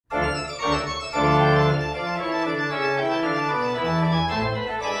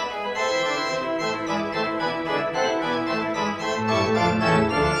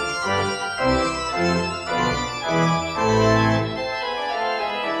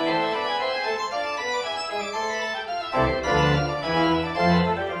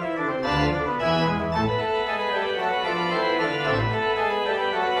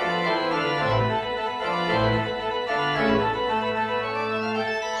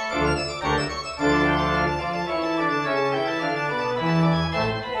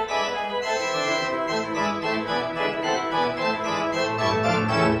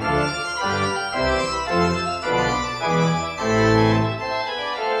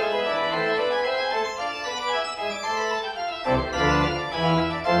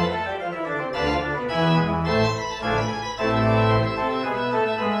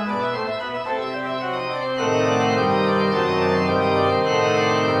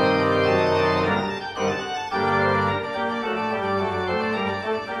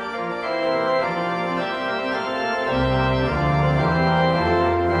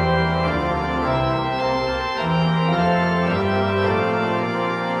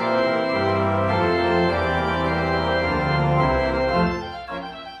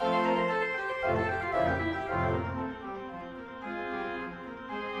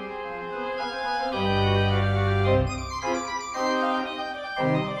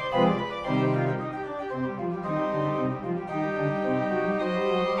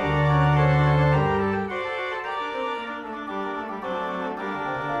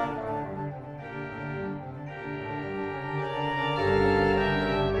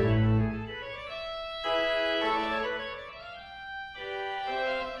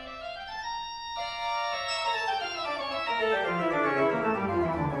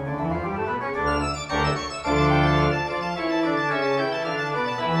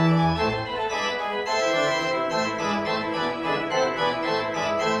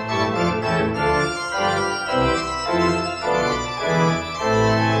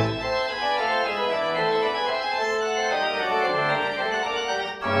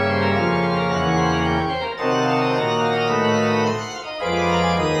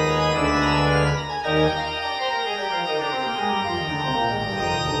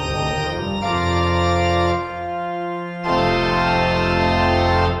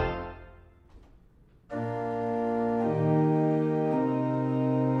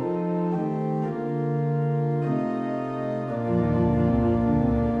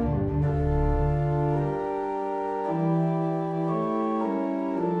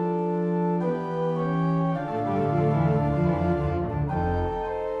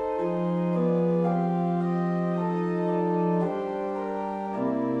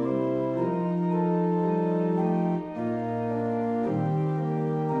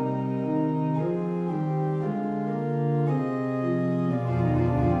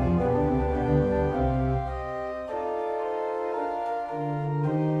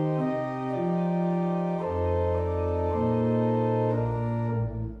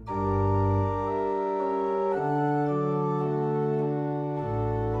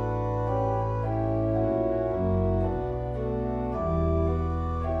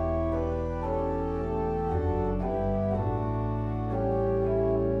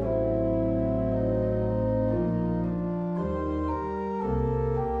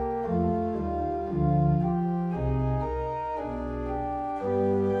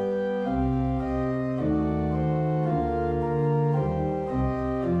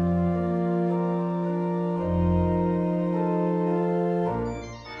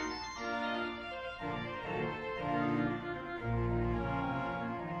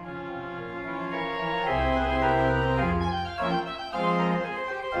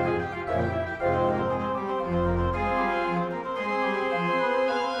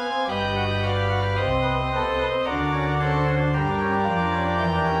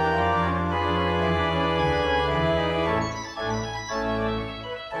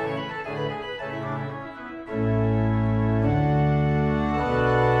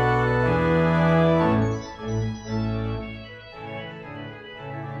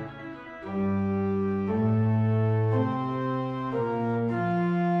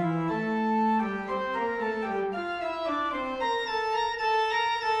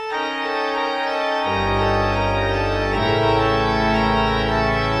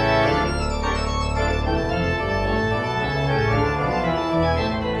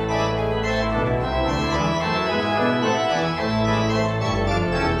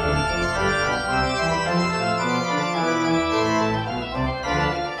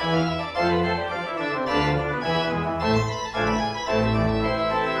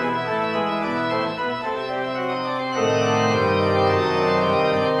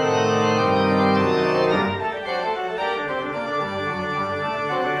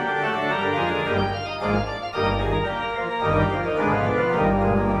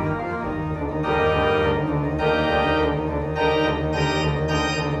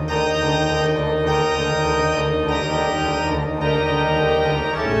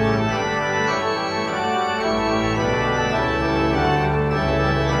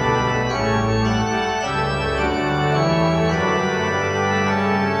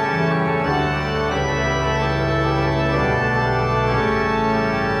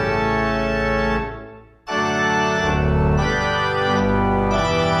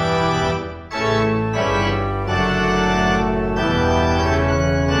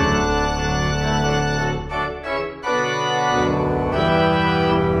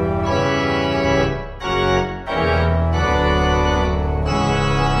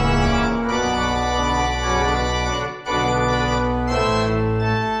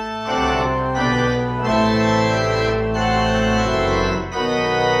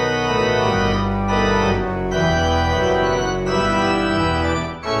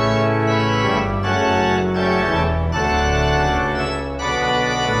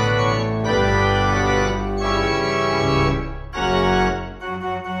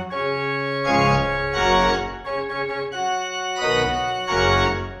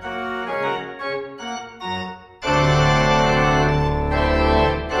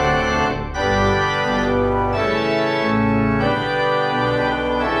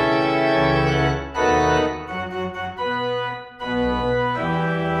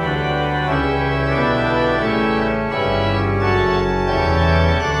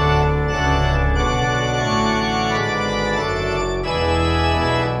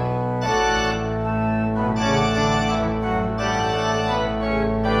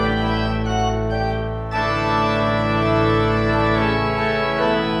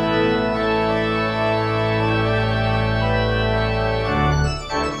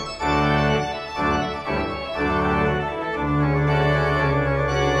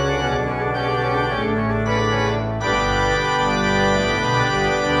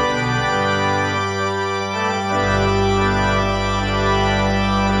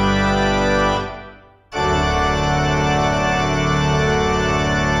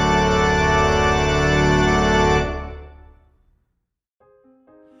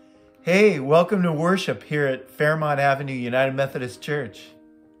Hey, welcome to worship here at Fairmont Avenue United Methodist Church.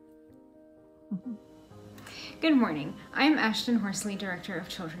 Good morning. I'm Ashton Horsley, Director of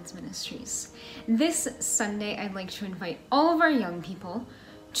Children's Ministries. This Sunday, I'd like to invite all of our young people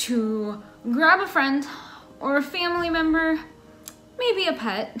to grab a friend or a family member, maybe a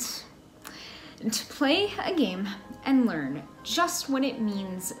pet, to play a game and learn just what it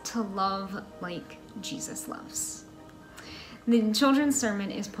means to love like Jesus loves. The children's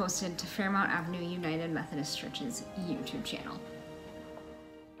sermon is posted to Fairmont Avenue United Methodist Church's YouTube channel.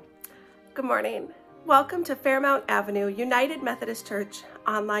 Good morning. Welcome to Fairmont Avenue United Methodist Church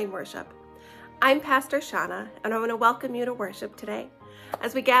online worship. I'm Pastor Shauna, and I want to welcome you to worship today.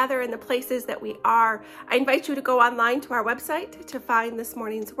 As we gather in the places that we are, I invite you to go online to our website to find this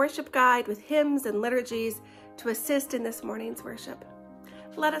morning's worship guide with hymns and liturgies to assist in this morning's worship.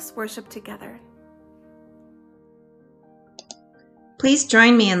 Let us worship together. Please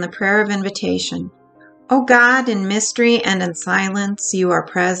join me in the prayer of invitation. O God, in mystery and in silence, you are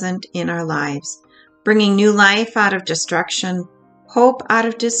present in our lives, bringing new life out of destruction, hope out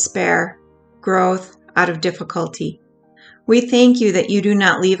of despair, growth out of difficulty. We thank you that you do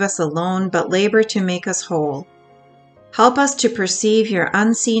not leave us alone, but labor to make us whole. Help us to perceive your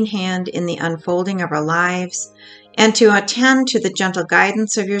unseen hand in the unfolding of our lives, and to attend to the gentle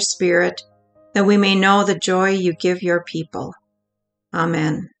guidance of your Spirit, that we may know the joy you give your people.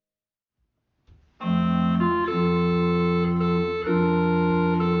 Amen.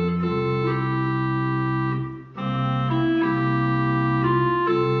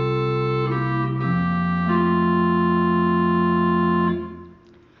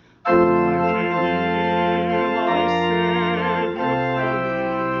 I can hear my Savior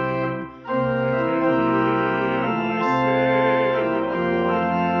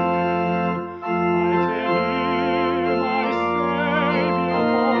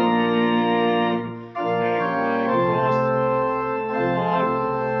calling.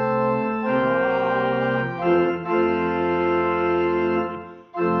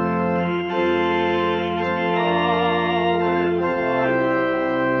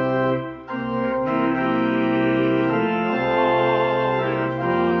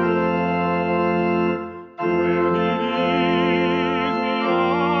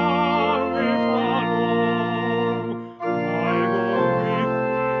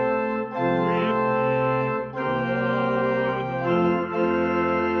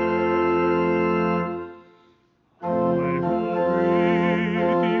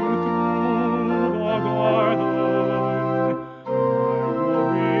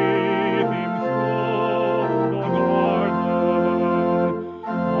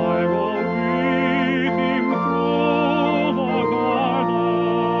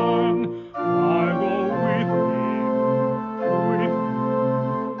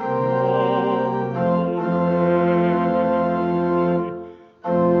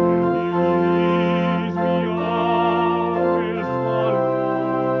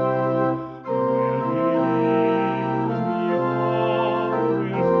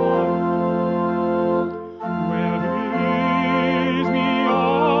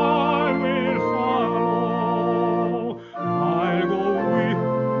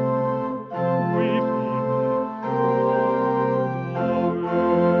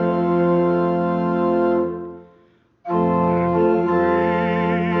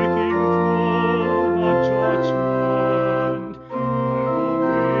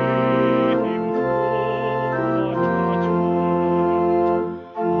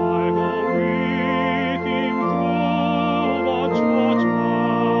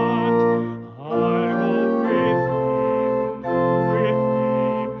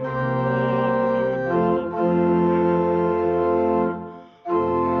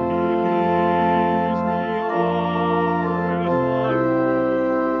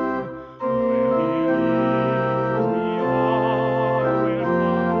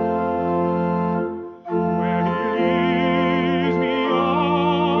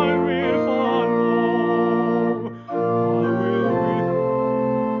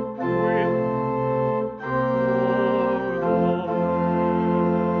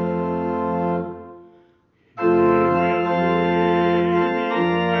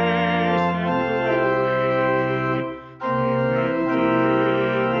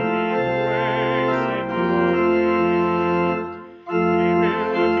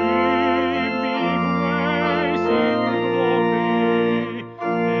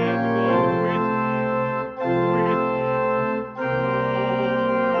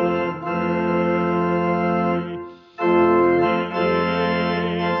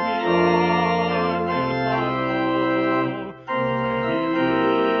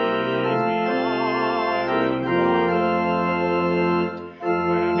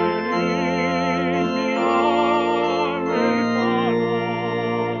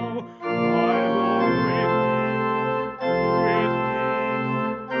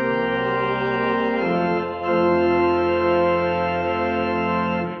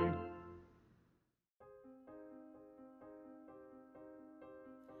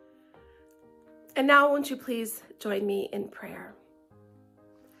 And now won't you please join me in prayer.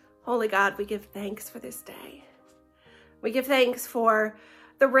 Holy God, we give thanks for this day. We give thanks for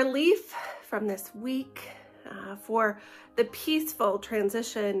the relief from this week, for the peaceful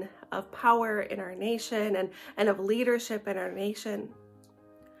transition of power in our nation and of leadership in our nation.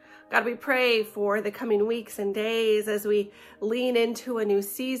 God, we pray for the coming weeks and days as we lean into a new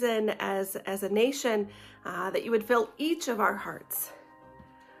season as a nation, that you would fill each of our hearts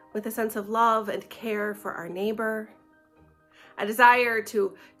with a sense of love and care for our neighbor, a desire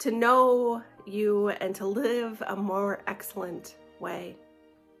to know you and to live a more excellent way.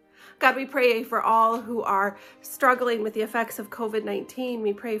 God, we pray for all who are struggling with the effects of COVID-19.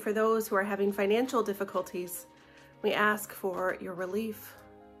 We pray for those who are having financial difficulties. We ask for your relief.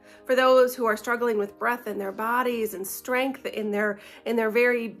 For those who are struggling with breath in their bodies and strength in their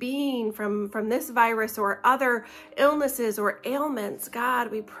very being from this virus or other illnesses or ailments,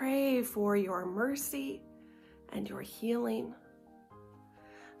 God, we pray for your mercy and your healing.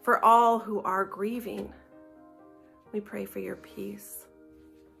 For all who are grieving, we pray for your peace.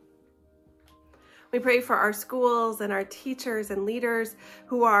 We pray for our schools and our teachers and leaders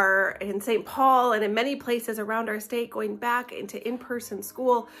who are in St. Paul and in many places around our state going back into in-person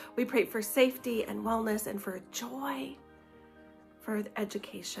school. We pray for safety and wellness and for joy, for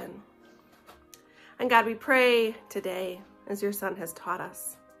education. And God, we pray today, as your Son has taught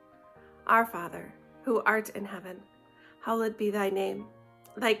us, Our Father, who art in heaven, hallowed be thy name.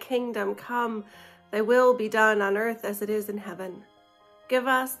 Thy kingdom come, thy will be done on earth as it is in heaven. Give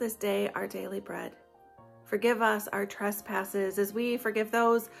us this day our daily bread. Forgive us our trespasses as we forgive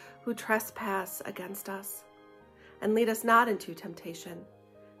those who trespass against us. And lead us not into temptation,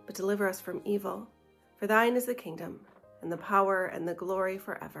 but deliver us from evil. For thine is the kingdom, and the power, and the glory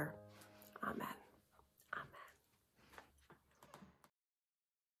forever. Amen.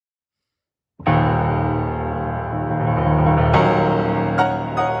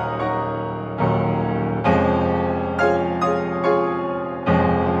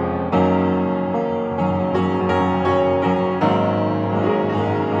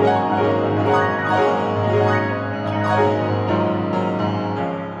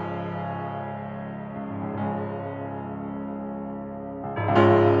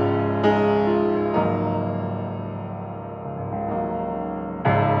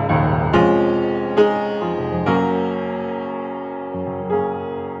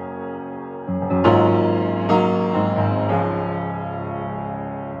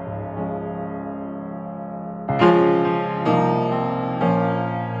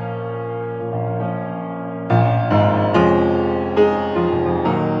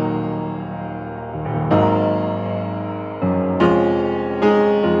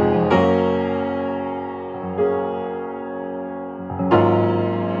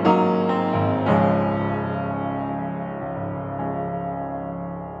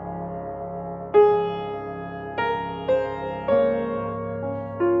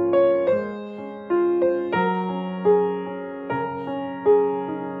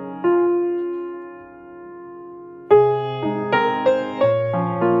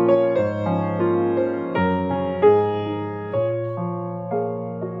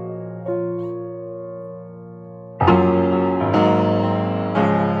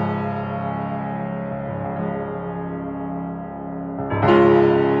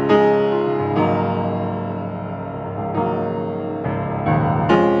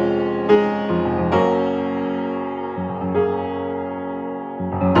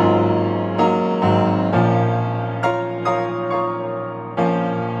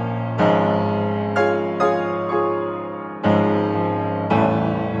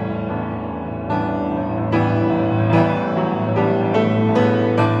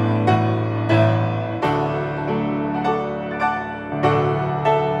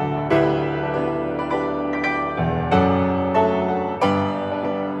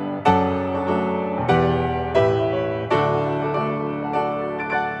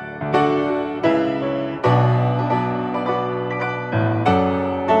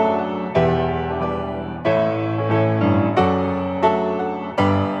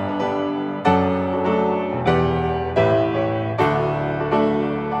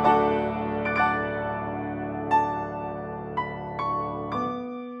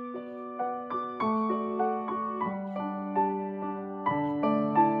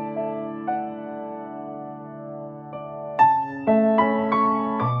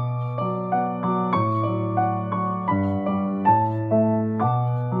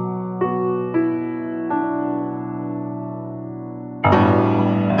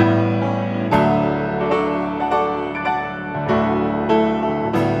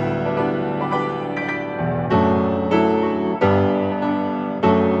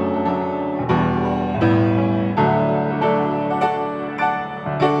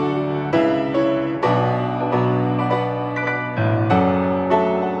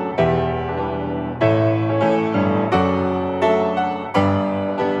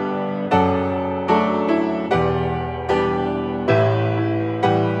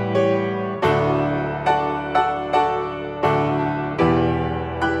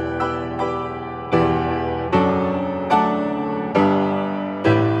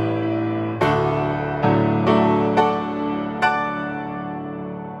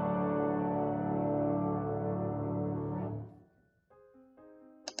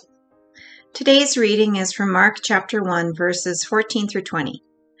 Today's reading is from Mark chapter 1, verses 14 through 20.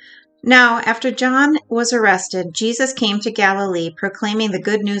 Now, after John was arrested, Jesus came to Galilee, proclaiming the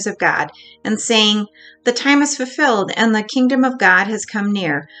good news of God, and saying, "The time is fulfilled, and the kingdom of God has come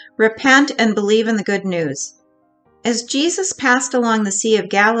near. Repent and believe in the good news." As Jesus passed along the Sea of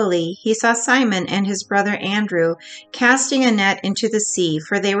Galilee, he saw Simon and his brother Andrew casting a net into the sea,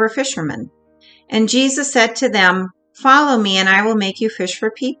 for they were fishermen. And Jesus said to them, "Follow me, and I will make you fish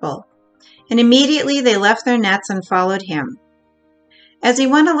for people." And immediately they left their nets and followed him. As he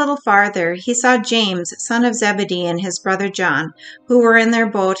went a little farther, he saw James, son of Zebedee, and his brother John, who were in their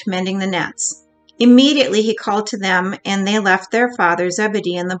boat mending the nets. Immediately he called to them, and they left their father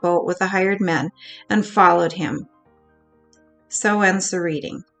Zebedee in the boat with the hired men and followed him. So ends the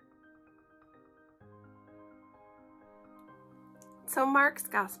reading. So Mark's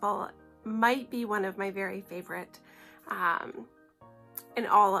Gospel might be one of my very favorite in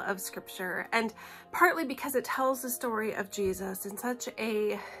all of Scripture, and partly because it tells the story of Jesus in such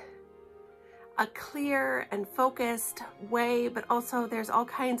a clear and focused way, but also there's all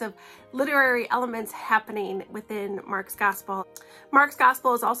kinds of literary elements happening within Mark's Gospel. Mark's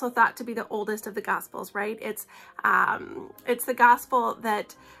Gospel is also thought to be the oldest of the Gospels, right? It's the Gospel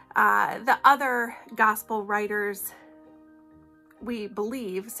that the other Gospel writers, we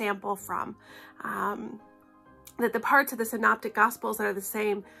believe, sample from. That the parts of the Synoptic Gospels that are the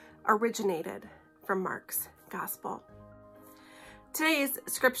same originated from Mark's Gospel. Today's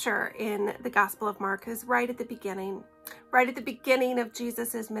scripture in the Gospel of Mark is right at the beginning of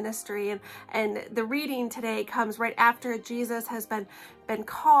Jesus's ministry, and the reading today comes right after Jesus has been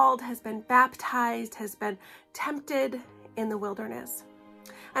called, has been baptized, has been tempted in the wilderness.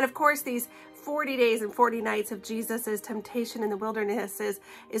 And of course, these 40 days and 40 nights of Jesus's temptation in the wilderness is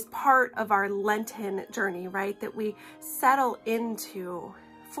part of our Lenten journey, right? That we settle into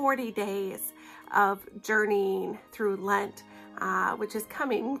 40 days of journeying through Lent, which is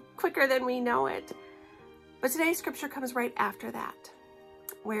coming quicker than we know it. But today's scripture comes right after that,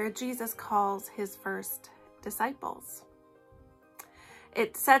 where Jesus calls his first disciples.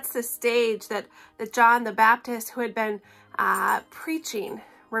 It sets the stage that John the Baptist, who had been preaching,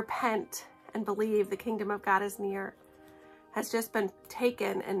 repent and believe the kingdom of God is near, has just been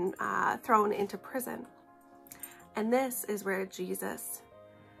taken and thrown into prison. And this is where Jesus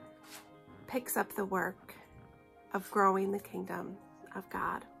picks up the work of growing the kingdom of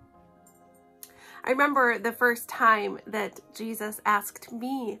God. I remember the first time that Jesus asked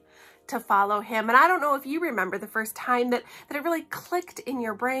me to follow him. And I don't know if you remember the first time that it really clicked in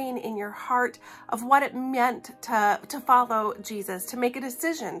your brain, in your heart, of what it meant to follow Jesus, to make a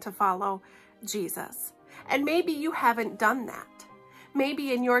decision to follow Jesus. And maybe you haven't done that.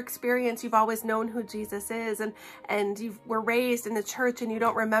 Maybe in your experience, you've always known who Jesus is, and you were raised in the church and you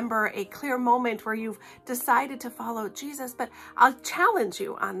don't remember a clear moment where you've decided to follow Jesus. But I'll challenge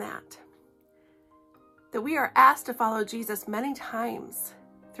you on that we are asked to follow Jesus many times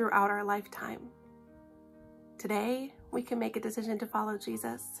throughout our lifetime. Today, we can make a decision to follow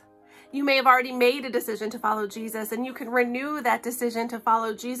Jesus. You may have already made a decision to follow Jesus, and you can renew that decision to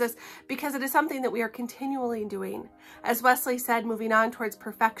follow Jesus because it is something that we are continually doing. As Wesley said, moving on towards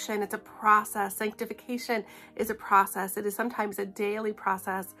perfection, it's a process. Sanctification is a process. It is sometimes a daily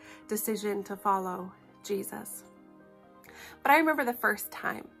process, decision to follow Jesus. But I remember the first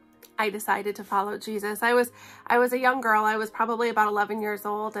time I decided to follow Jesus. I was a young girl. I was probably about 11 years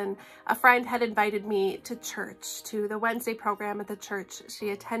old, and a friend had invited me to church, to the Wednesday program at the church she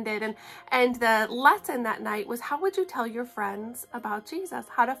attended. And the lesson that night was, how would you tell your friends about Jesus,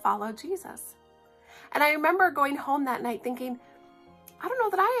 how to follow Jesus? And I remember going home that night thinking, I don't know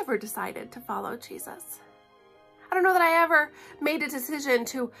that I ever decided to follow Jesus. I don't know that I ever made a decision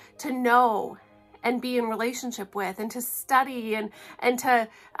to know and be in relationship with, and to study and to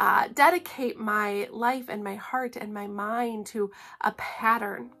dedicate my life and my heart and my mind to a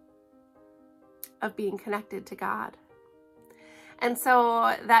pattern of being connected to God. And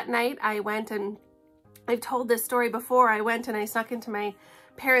so that night I went, and I've told this story before, I went and I snuck into my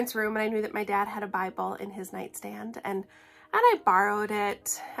parents' room, and I knew that my dad had a Bible in his nightstand, and I borrowed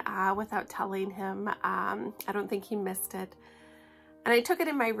it without telling him. I don't think he missed it. And I took it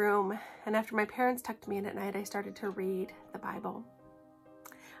in my room, and after my parents tucked me in at night, I started to read the Bible.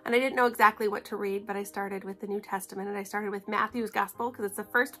 And I didn't know exactly what to read, but I started with the New Testament, and I started with Matthew's Gospel because it's the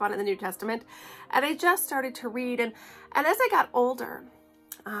first one in the New Testament. And I just started to read, and as I got older,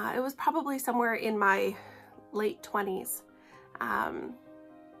 it was probably somewhere in my late 20s,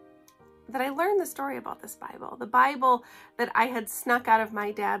 that I learned the story about this Bible. The Bible that I had snuck out of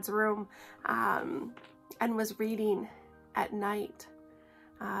my dad's room and was reading at night.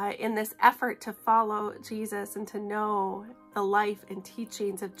 in this effort to follow Jesus and to know the life and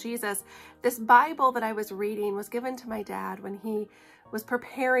teachings of Jesus. This Bible that I was reading was given to my dad when he was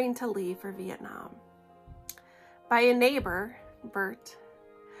preparing to leave for Vietnam by a neighbor, Bert,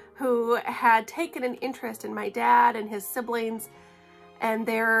 who had taken an interest in my dad and his siblings and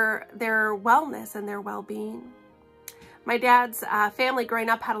their wellness and their well-being. My dad's family growing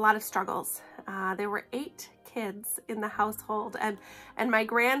up had a lot of struggles. There were 8 kids in the household, and my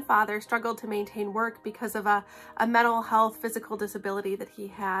grandfather struggled to maintain work because of a mental health physical disability that he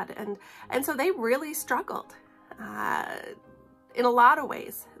had, and so they really struggled. In a lot of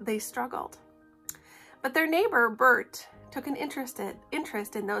ways, they struggled. But their neighbor, Bert, took an interest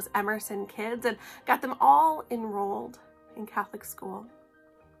in those Emerson kids and got them all enrolled in Catholic school.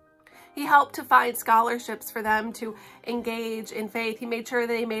 He helped to find scholarships for them to engage in faith. He made sure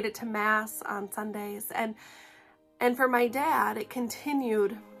they made it to Mass on Sundays. And for my dad, it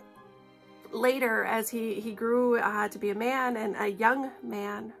continued later as he grew to be a man and a young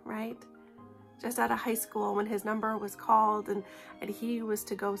man, right? Just out of high school when his number was called and he was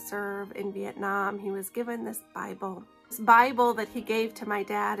to go serve in Vietnam. He was given this Bible. This Bible that he gave to my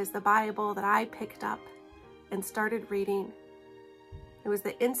dad is the Bible that I picked up and started reading. It was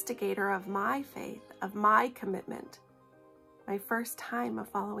the instigator of my faith, of my commitment, my first time of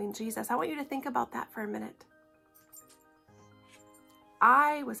following Jesus. I want you to think about that for a minute.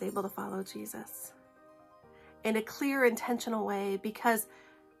 I was able to follow Jesus in a clear, intentional way because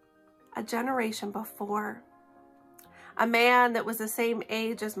a generation before, a man that was the same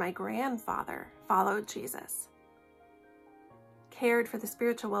age as my grandfather followed Jesus, cared for the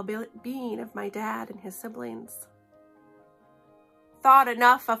spiritual well-being of my dad and his siblings, thought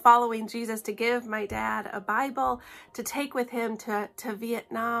enough of following Jesus to give my dad a Bible to take with him to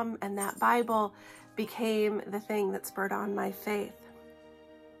Vietnam, and that Bible became the thing that spurred on my faith.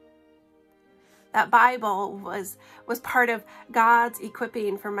 That Bible was part of God's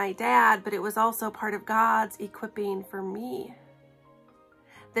equipping for my dad, but it was also part of God's equipping for me.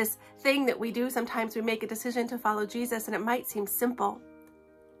 This thing that we do sometimes, we make a decision to follow Jesus, and it might seem simple,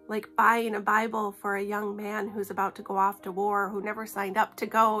 like buying a Bible for a young man who's about to go off to war, who never signed up to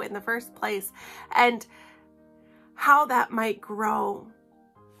go in the first place, and how that might grow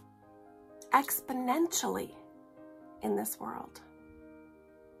exponentially in this world.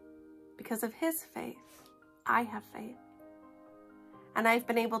 Because of his faith, I have faith. And I've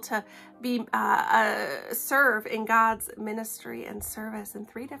been able to be serve in God's ministry and service in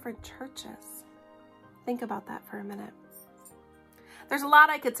 3 different churches. Think about that for a minute. There's a lot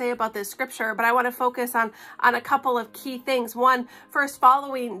I could say about this scripture, but I want to focus on a couple of key things. One, first,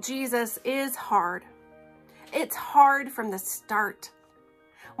 following Jesus is hard. It's hard from the start.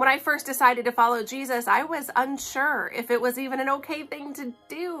 When I first decided to follow Jesus, I was unsure if it was even an okay thing to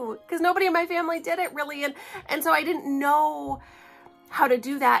do because nobody in my family did it really. And so I didn't know how to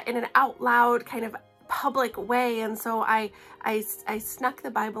do that in an out loud kind of public way. And so I snuck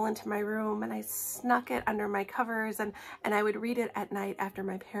the Bible into my room and I snuck it under my covers and I would read it at night after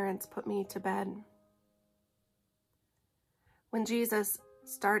my parents put me to bed. When Jesus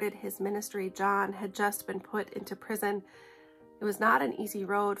started his ministry, John had just been put into prison. It was not an easy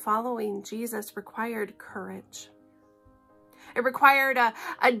road. Following Jesus required courage. It required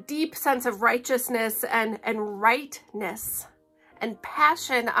a deep sense of righteousness and rightness and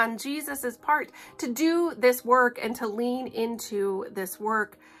passion on Jesus's part to do this work and to lean into this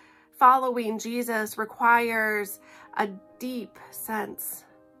work. Following Jesus requires a deep sense,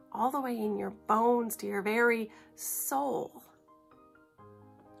 all the way in your bones to your very soul,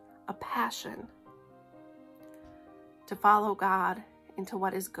 a passion to follow God into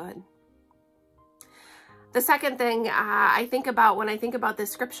what is good. The second thing I think about when I think about this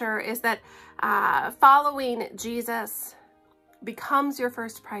scripture is that following Jesus becomes your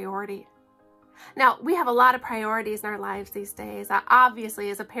first priority. Now, we have a lot of priorities in our lives these days.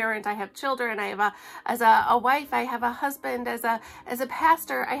 Obviously, as a parent, I have children. As a wife, I have a husband. As a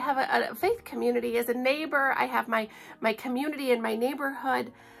pastor, I have a faith community. As a neighbor, I have my community and my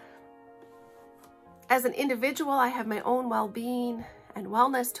neighborhood. As an individual, I have my own well-being and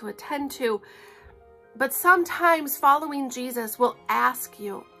wellness to attend to. But sometimes following Jesus will ask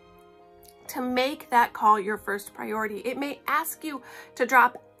you to make that call your first priority. It may ask you to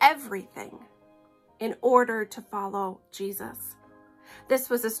drop everything in order to follow Jesus. This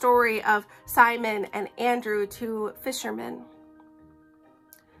was a story of Simon and Andrew, 2 fishermen.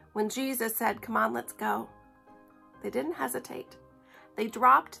 When Jesus said, "Come on, let's go," they didn't hesitate. They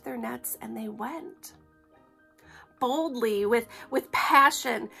dropped their nets and they went. boldly, with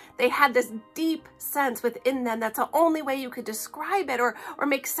passion. They had this deep sense within them. That's the only way you could describe it or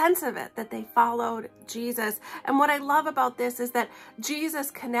make sense of it, that they followed Jesus. And what I love about this is that Jesus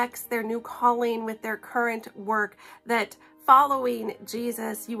connects their new calling with their current work, that following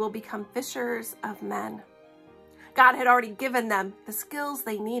Jesus, you will become fishers of men. God had already given them the skills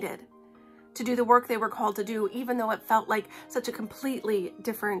they needed to do the work they were called to do, even though it felt like such a completely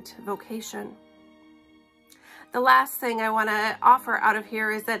different vocation. The last thing I want to offer out of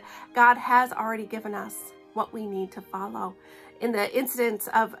here is that God has already given us what we need to follow. In the incidents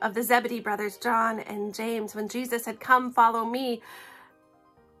of the Zebedee brothers, John and James, when Jesus had come, follow me,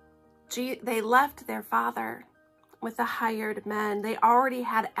 they left their father with the hired men. They already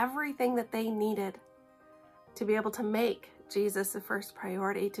had everything that they needed to be able to make Jesus the first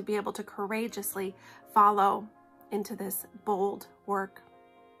priority, to be able to courageously follow into this bold work.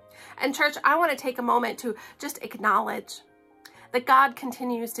 And church, I want to take a moment to just acknowledge that God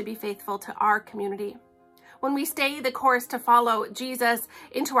continues to be faithful to our community. When we stay the course to follow Jesus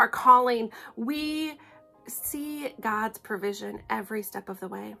into our calling, we see God's provision every step of the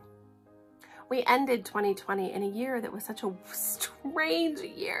way. We ended 2020 in a year that was such a strange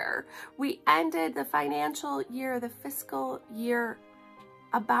year. We ended the financial year, the fiscal year,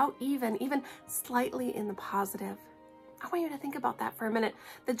 about even slightly in the positive. I want you to think about that for a minute.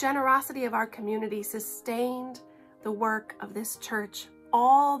 The generosity of our community sustained the work of this church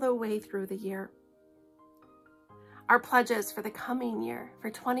all the way through the year. Our pledges for the coming year, for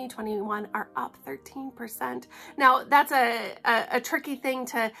 2021, are up 13%. Now, that's a tricky thing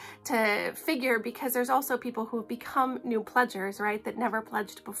to figure, because there's also people who've become new pledgers, right, that never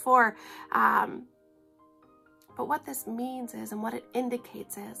pledged before. But what this means is, and what it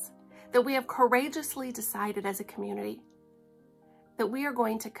indicates is, that we have courageously decided as a community that we are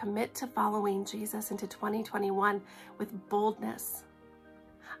going to commit to following Jesus into 2021 with boldness,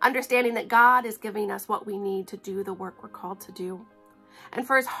 understanding that God is giving us what we need to do the work we're called to do. And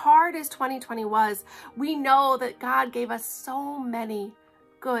for as hard as 2020 was, we know that God gave us so many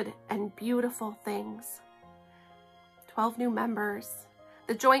good and beautiful things. 12 new members,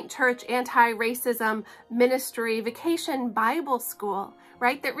 the Joint Church Anti-Racism Ministry Vacation Bible School,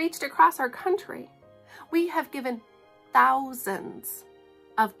 right, that reached across our country. We have given thousands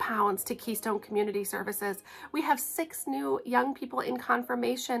of pounds to Keystone Community Services. We have 6 new young people in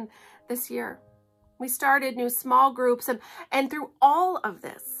confirmation this year. We started new small groups, and through all of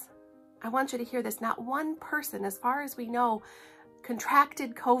this, I want you to hear this, not one person, as far as we know,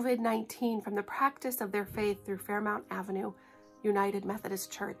 contracted COVID-19 from the practice of their faith through Fairmount Avenue United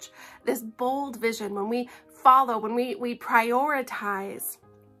Methodist Church. This bold vision, when we follow, when we prioritize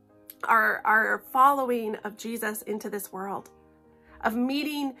our following of Jesus into this world, of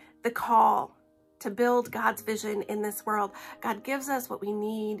meeting the call to build God's vision in this world, God gives us what we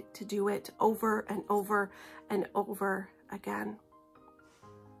need to do it over and over and over again.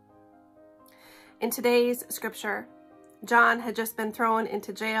 In today's scripture, John had just been thrown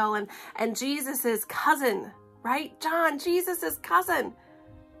into jail, and Jesus's cousin, right? John, Jesus's cousin,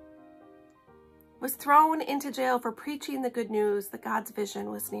 was thrown into jail for preaching the good news that God's vision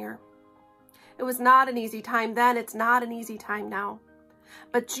was near. It was not an easy time then. It's not an easy time now.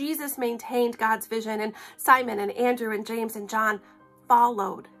 But Jesus maintained God's vision, and Simon and Andrew and James and John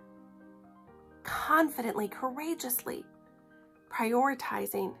followed confidently, courageously,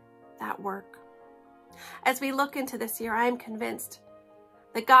 prioritizing that work. As we look into this year, I am convinced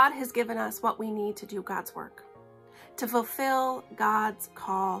that God has given us what we need to do God's work, to fulfill God's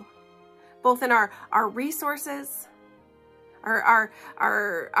call, both in our resources, our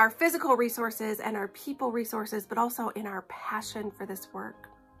physical resources and our people resources, but also in our passion for this work.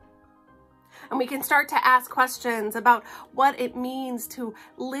 And we can start to ask questions about what it means to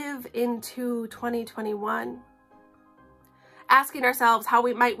live into 2021. Asking ourselves how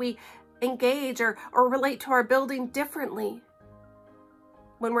we engage or relate to our building differently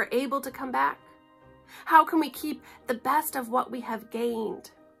when we're able to come back. How can we keep the best of what we have gained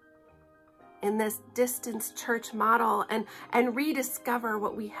in this distance church model and rediscover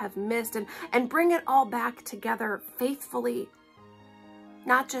what we have missed and bring it all back together faithfully,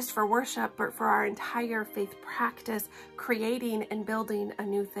 not just for worship, but for our entire faith practice, creating and building a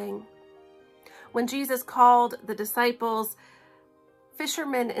new thing. When Jesus called the disciples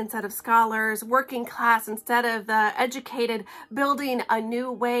fishermen instead of scholars, working class instead of the educated, building a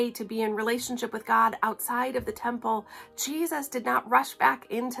new way to be in relationship with God outside of the temple, Jesus did not rush back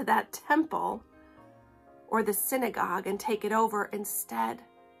into that temple or the synagogue and take it over. Instead,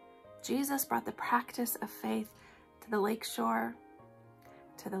 Jesus brought the practice of faith to the lakeshore,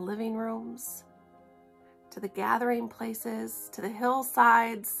 to the living rooms, to the gathering places, to the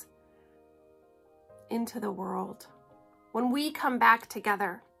hillsides, into the world. When we come back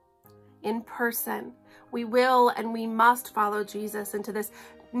together in person, we will and we must follow Jesus into this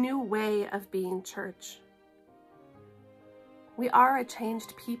new way of being church. We are a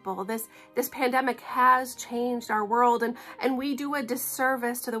changed people. This pandemic has changed our world, and we do a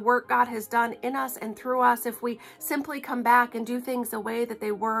disservice to the work God has done in us and through us if we simply come back and do things the way that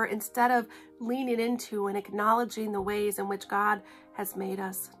they were instead of leaning into and acknowledging the ways in which God has made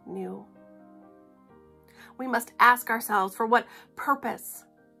us new. We must ask ourselves, for what purpose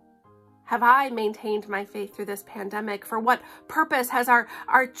have I maintained my faith through this pandemic? For what purpose has our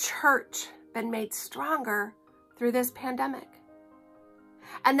church been made stronger through this pandemic?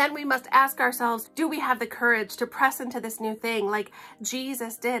 And then we must ask ourselves, do we have the courage to press into this new thing like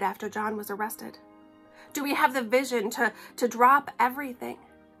Jesus did after John was arrested? Do we have the vision to drop everything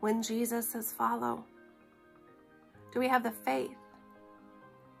when Jesus says follow? Do we have the faith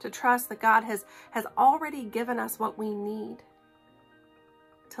to trust that God has already given us what we need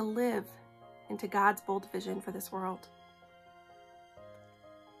to live into God's bold vision for this world?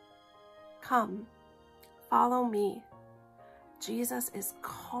 Come, follow me. Jesus is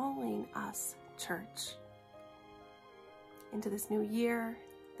calling us, church, into this new year,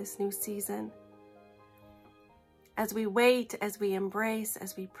 this new season. As we wait, as we embrace,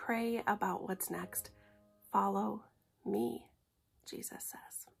 as we pray about what's next, follow me, Jesus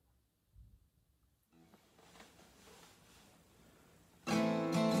says.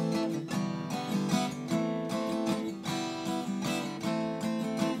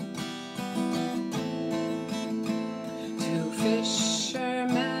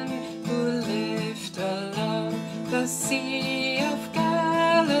 Fishermen who lived along the Sea of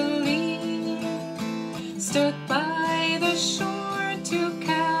Galilee stood by the shore to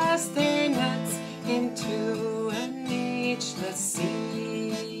cast their nets into an ageless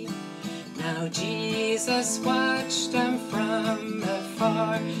sea. Now Jesus watched them from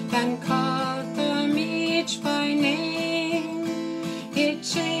afar and called them each by name. It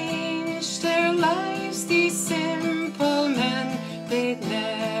changed their lives, these simple men. They'd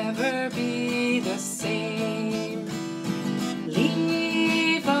never be the same.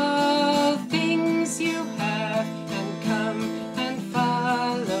 Leave all things you have and come and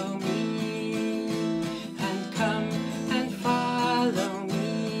follow me. And come and follow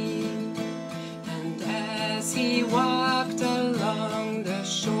me. And as he walked along the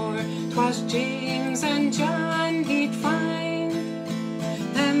shore, 'twas James and John he'd find,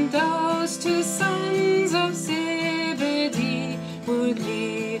 and those two sons of Zebedee would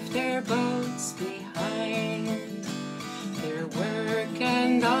leave their boats behind. Their work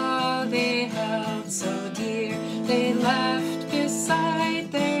and all they held so dear, they left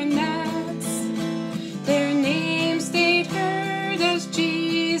beside their nets. Their names they'd heard as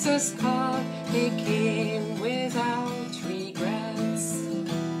Jesus called, they came without regrets.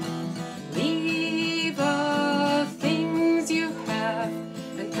 Leave all things you have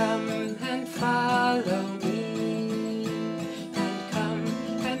and come and follow me.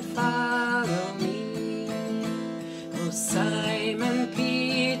 Simon,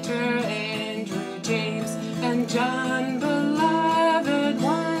 Peter, Andrew, James, and John, beloved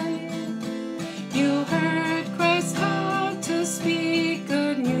one, you heard Christ call to speak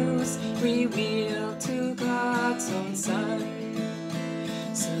good news, revealed to God's own Son.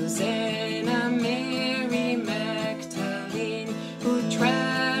 Susanna, Mary Magdalene, who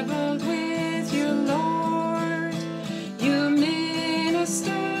traveled with your Lord, you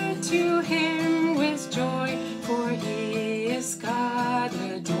ministered to him with joy, for he is God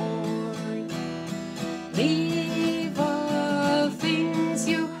adored. Leave all things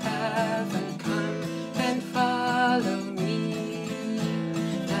you have and come and follow me.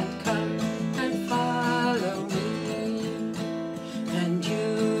 And come and follow me. And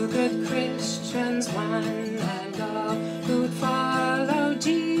you good Christians, one and all, who'd follow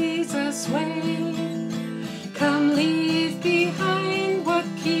Jesus' way, come leave behind what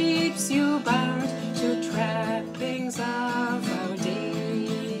keeps you bound to trappings of our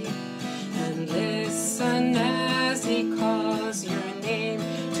day, and listen as he calls your name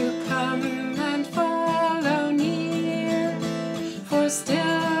to come and follow near, for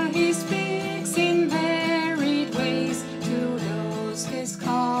still he speaks in varied ways to those his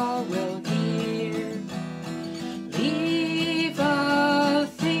call will hear. Leave all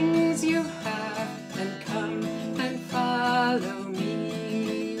things you have and come and follow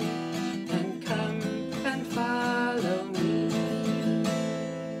me. And come and follow me.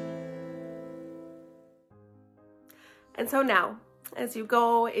 And so now, as you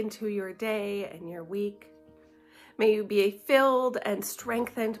go into your day and your week, May you be filled and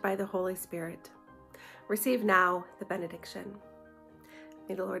strengthened by the Holy Spirit. Receive now the benediction.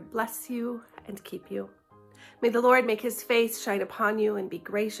 May the Lord bless you and keep you. May the Lord make his face shine upon you and be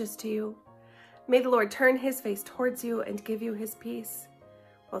gracious to you. May the Lord turn his face towards you and give you his peace,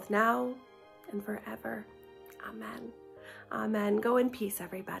 both now and forever. Amen. Amen. Go in peace,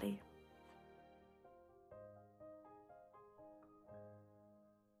 everybody.